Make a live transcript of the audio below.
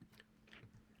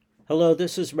Hello,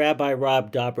 this is Rabbi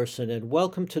Rob Doberson, and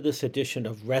welcome to this edition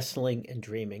of Wrestling and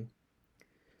Dreaming.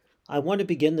 I want to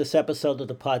begin this episode of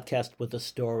the podcast with a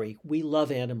story. We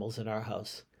love animals in our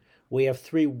house. We have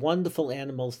three wonderful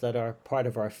animals that are part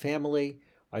of our family: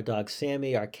 our dog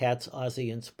Sammy, our cats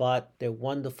Ozzy and Spot. They're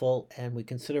wonderful, and we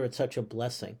consider it such a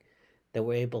blessing that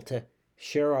we're able to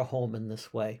share our home in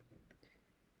this way.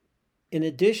 In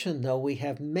addition, though, we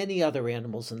have many other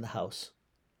animals in the house.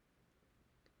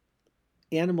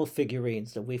 Animal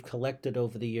figurines that we've collected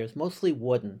over the years, mostly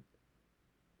wooden.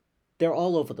 They're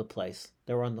all over the place.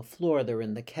 They're on the floor, they're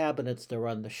in the cabinets, they're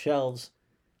on the shelves.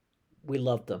 We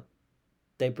love them.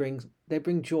 They bring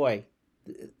joy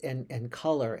and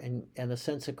color and a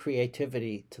sense of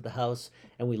creativity to the house,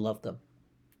 and we love them.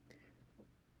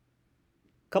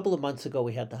 A couple of months ago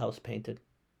we had the house painted.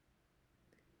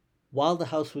 While the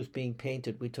house was being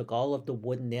painted, we took all of the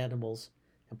wooden animals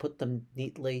and put them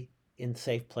neatly in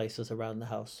safe places around the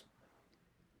house.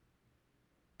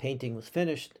 Painting was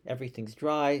finished, everything's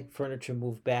dry, furniture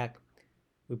moved back.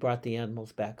 We brought the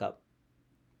animals back up.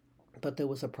 But there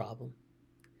was a problem.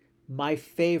 My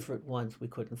favorite ones we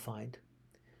couldn't find.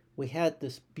 We had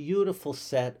this beautiful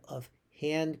set of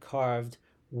hand carved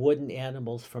wooden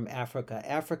animals from Africa,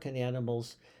 African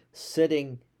animals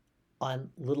sitting on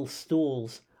little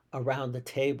stools around the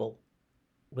table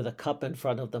with a cup in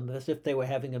front of them as if they were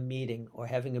having a meeting or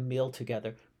having a meal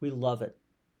together. We love it,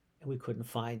 and we couldn't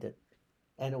find it.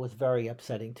 And it was very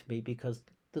upsetting to me because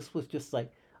this was just like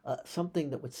something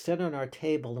that would sit on our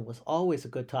table and was always a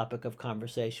good topic of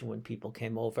conversation when people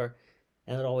came over,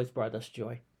 and it always brought us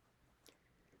joy.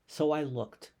 So I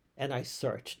looked and I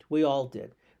searched. We all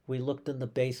did. We looked in the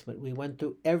basement. We went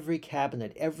through every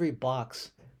cabinet, every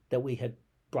box that we had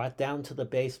brought down to the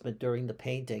basement during the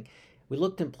painting. We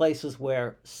looked in places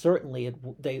where certainly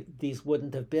these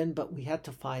wouldn't have been, but we had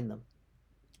to find them.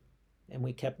 And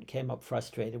we came up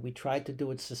frustrated. We tried to do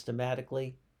it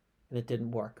systematically, and it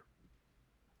didn't work.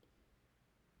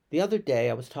 The other day,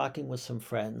 I was talking with some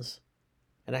friends,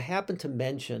 and I happened to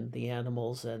mention the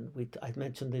animals, and I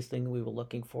mentioned this thing we were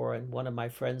looking for, and one of my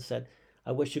friends said,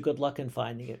 "I wish you good luck in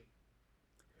finding it."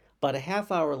 About a half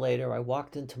hour later, I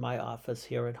walked into my office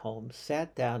here at home,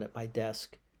 sat down at my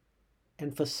desk,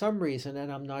 and for some reason,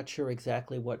 and I'm not sure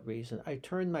exactly what reason, I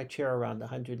turned my chair around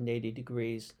 180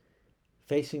 degrees,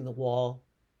 facing the wall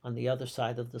on the other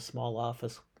side of the small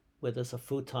office where there's a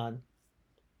futon.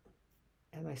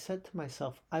 And I said to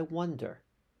myself, I wonder.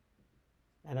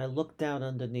 And I looked down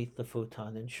underneath the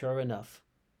futon, and sure enough,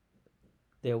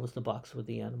 there was the box with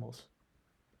the animals.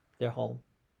 They're home.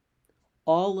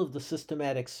 All of the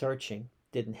systematic searching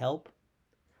didn't help,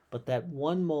 but that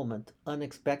one moment,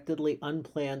 unexpectedly,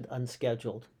 unplanned,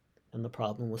 unscheduled, and the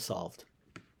problem was solved.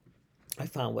 I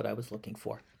found what I was looking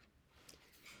for.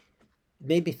 It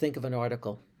made me think of an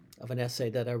article, of an essay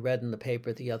that I read in the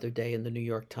paper the other day in the New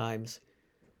York Times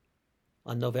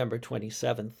on November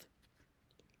 27th.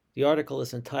 The article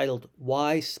is entitled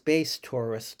 "Why Space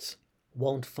Tourists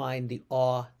Won't Find the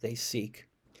Awe They Seek."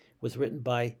 It was written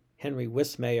by Henry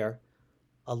Wismayer,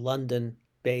 a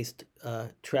London-based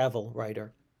travel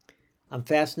writer. I'm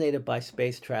fascinated by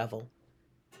space travel,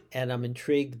 and I'm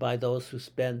intrigued by those who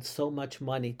spend so much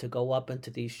money to go up into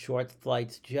these short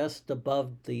flights just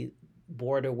above the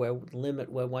border limit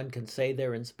where one can say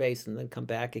they're in space and then come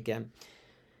back again.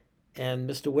 And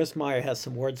Mr. Wismayer has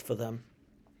some words for them.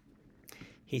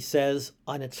 He says,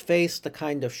 on its face, the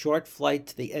kind of short flight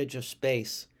to the edge of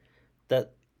space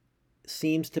that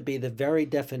seems to be the very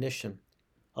definition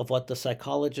of what the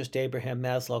psychologist Abraham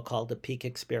Maslow called a peak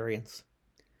experience.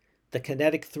 The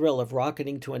kinetic thrill of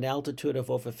rocketing to an altitude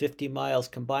of over 50 miles,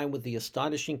 combined with the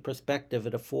astonishing perspective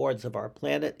it affords of our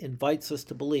planet, invites us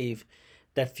to believe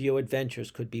that few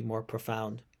adventures could be more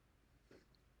profound.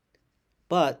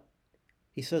 But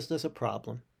he says there's a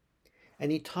problem.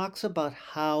 And he talks about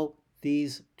how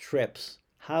these trips,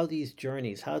 how these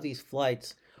journeys, how these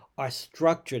flights are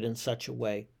structured in such a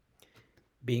way,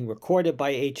 being recorded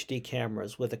by HD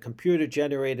cameras with a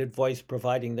computer-generated voice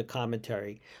providing the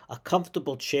commentary, a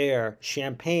comfortable chair,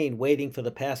 champagne waiting for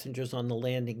the passengers on the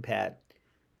landing pad.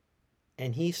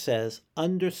 And he says,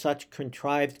 under such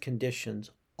contrived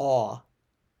conditions, awe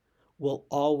will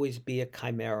always be a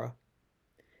chimera.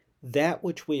 That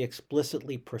which we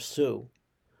explicitly pursue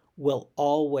will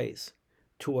always,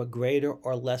 to a greater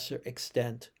or lesser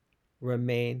extent,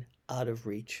 remain out of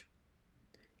reach.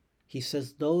 He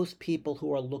says those people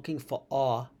who are looking for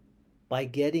awe, by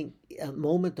getting a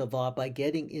moment of awe, by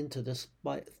getting into this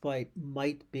fight,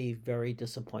 might be very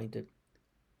disappointed.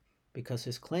 Because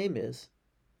his claim is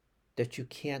that you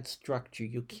can't structure,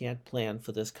 you can't plan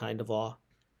for this kind of awe.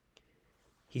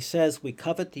 He says we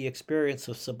covet the experience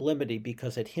of sublimity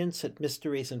because it hints at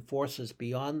mysteries and forces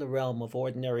beyond the realm of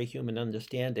ordinary human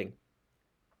understanding.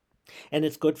 And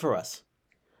it's good for us.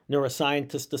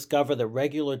 Neuroscientists discover that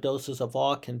regular doses of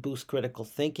awe can boost critical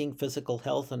thinking, physical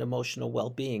health, and emotional well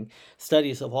being.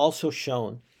 Studies have also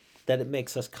shown that it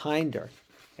makes us kinder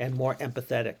and more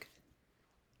empathetic.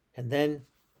 And then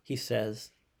he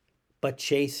says, but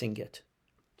chasing it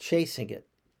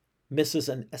misses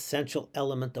an essential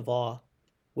element of awe,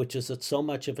 which is that so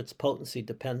much of its potency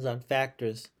depends on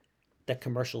factors that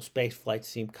commercial spaceflight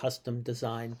seem custom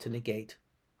designed to negate.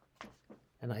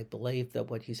 And I believe that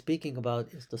what he's speaking about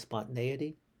is the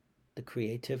spontaneity, the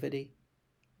creativity,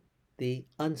 the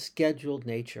unscheduled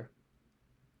nature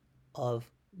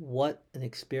of what an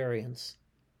experience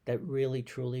that really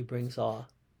truly brings awe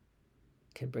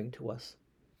can bring to us.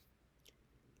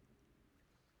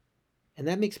 And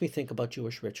that makes me think about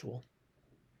Jewish ritual.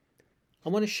 I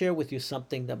want to share with you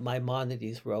something that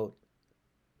Maimonides wrote,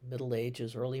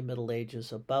 early Middle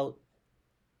Ages, about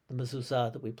the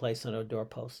mezuzah that we place on our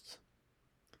doorposts.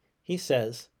 He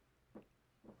says,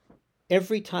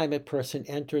 every time a person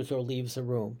enters or leaves a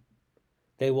room,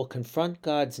 they will confront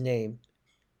God's name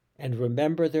and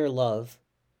remember their love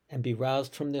and be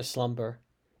roused from their slumber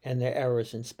and their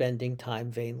errors in spending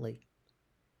time vainly.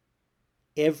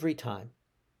 Every time.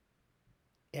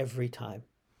 Every time.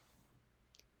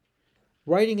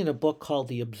 Writing in a book called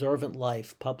The Observant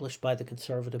Life, published by the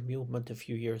Conservative Movement a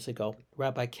few years ago,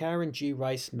 Rabbi Karen G.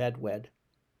 Rice Medwed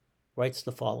writes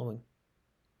the following.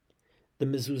 The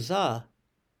mezuzah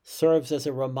serves as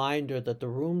a reminder that the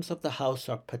rooms of the house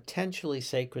are potentially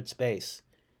sacred space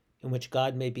in which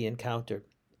God may be encountered.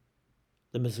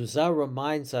 The mezuzah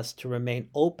reminds us to remain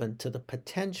open to the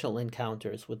potential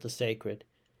encounters with the sacred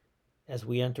as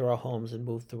we enter our homes and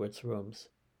move through its rooms.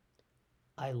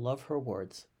 I love her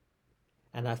words,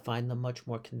 and I find them much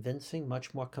more convincing,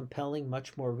 much more compelling,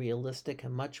 much more realistic,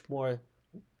 and much more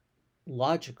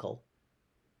logical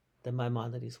than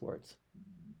Maimonides' words.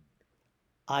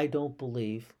 I don't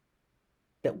believe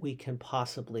that we can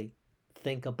possibly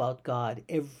think about God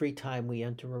every time we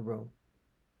enter a room.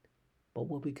 But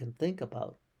what we can think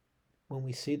about when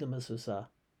we see the mezuzah,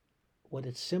 what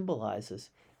it symbolizes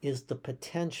is the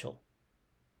potential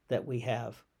that we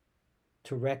have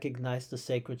to recognize the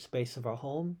sacred space of our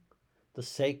home, the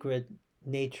sacred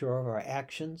nature of our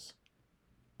actions,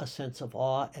 a sense of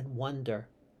awe and wonder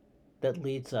that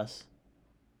leads us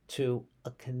to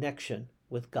a connection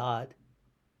with God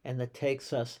and that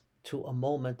takes us to a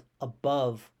moment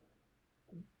above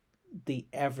the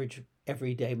average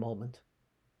everyday moment.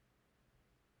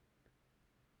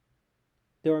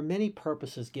 There are many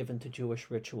purposes given to Jewish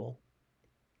ritual.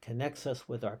 It connects us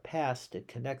with our past, it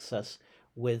connects us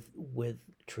with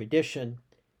tradition,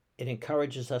 it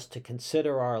encourages us to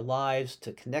consider our lives,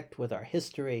 to connect with our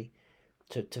history,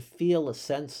 to feel a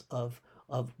sense of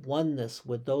oneness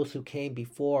with those who came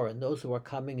before and those who are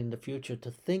coming in the future,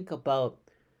 to think about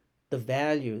the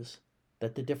values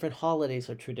that the different holidays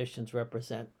or traditions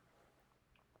represent.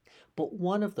 But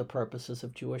one of the purposes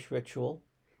of Jewish ritual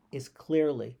is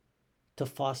clearly to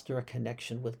foster a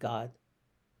connection with God,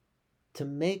 to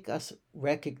make us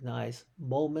recognize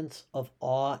moments of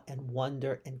awe and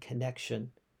wonder and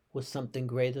connection with something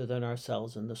greater than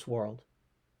ourselves in this world.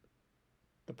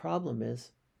 The problem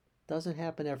is, it doesn't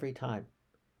happen every time.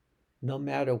 No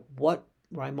matter what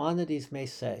Maimonides may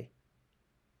say,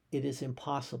 it is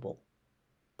impossible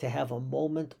to have a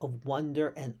moment of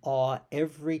wonder and awe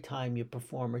every time you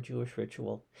perform a Jewish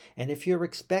ritual. And if you're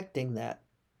expecting that,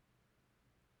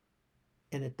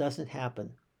 and it doesn't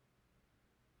happen,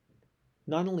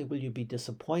 not only will you be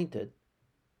disappointed,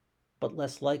 but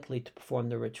less likely to perform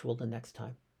the ritual the next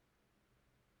time.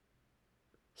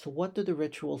 So what do the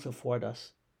rituals afford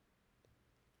us?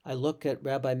 I look at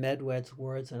Rabbi Medwed's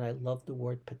words and I love the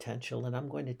word potential, and I'm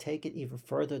going to take it even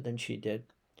further than she did.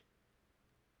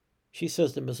 She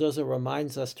says the mezuzah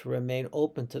reminds us to remain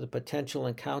open to the potential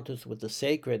encounters with the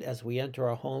sacred as we enter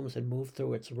our homes and move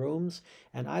through its rooms.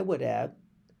 And I would add,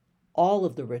 all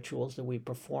of the rituals that we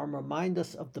perform remind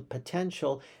us of the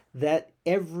potential that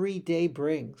every day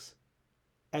brings.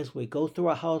 As we go through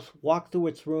a house, walk through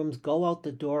its rooms, go out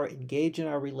the door, engage in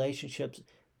our relationships,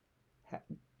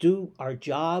 do our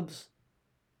jobs,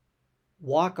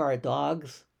 walk our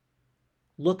dogs,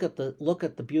 look at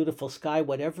the beautiful sky,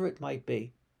 whatever it might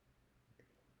be.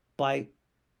 By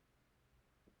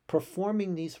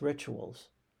performing these rituals,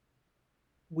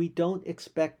 we don't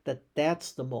expect that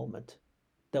that's the moment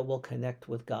that we'll connect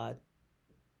with God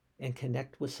and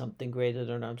connect with something greater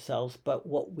than ourselves. But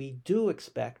what we do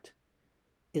expect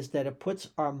is that it puts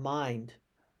our mind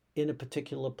in a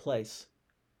particular place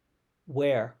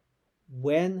where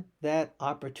when that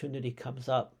opportunity comes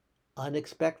up,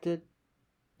 unexpected,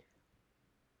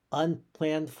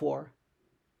 unplanned for,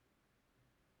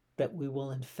 that we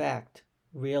will in fact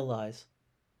realize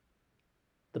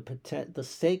the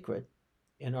sacred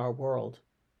in our world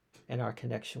and our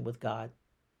connection with God.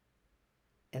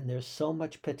 And there's so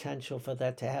much potential for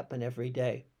that to happen every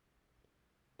day.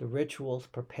 The rituals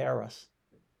prepare us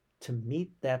to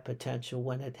meet that potential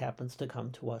when it happens to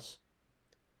come to us.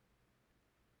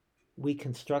 We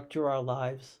can structure our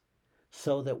lives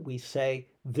so that we say,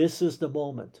 this is the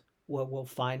moment where we'll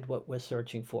find what we're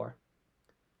searching for.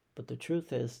 But the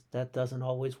truth is, that doesn't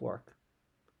always work.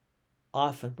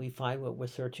 Often we find what we're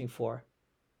searching for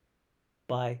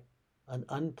by an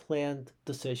unplanned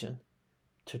decision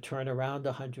to turn around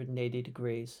 180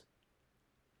 degrees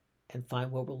and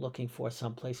find what we're looking for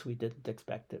someplace we didn't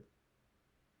expect it.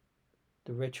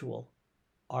 The ritual,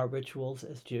 our rituals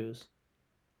as Jews,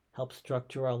 help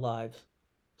structure our lives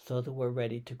so that we're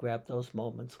ready to grab those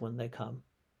moments when they come.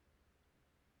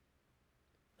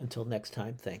 Until next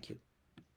time, thank you.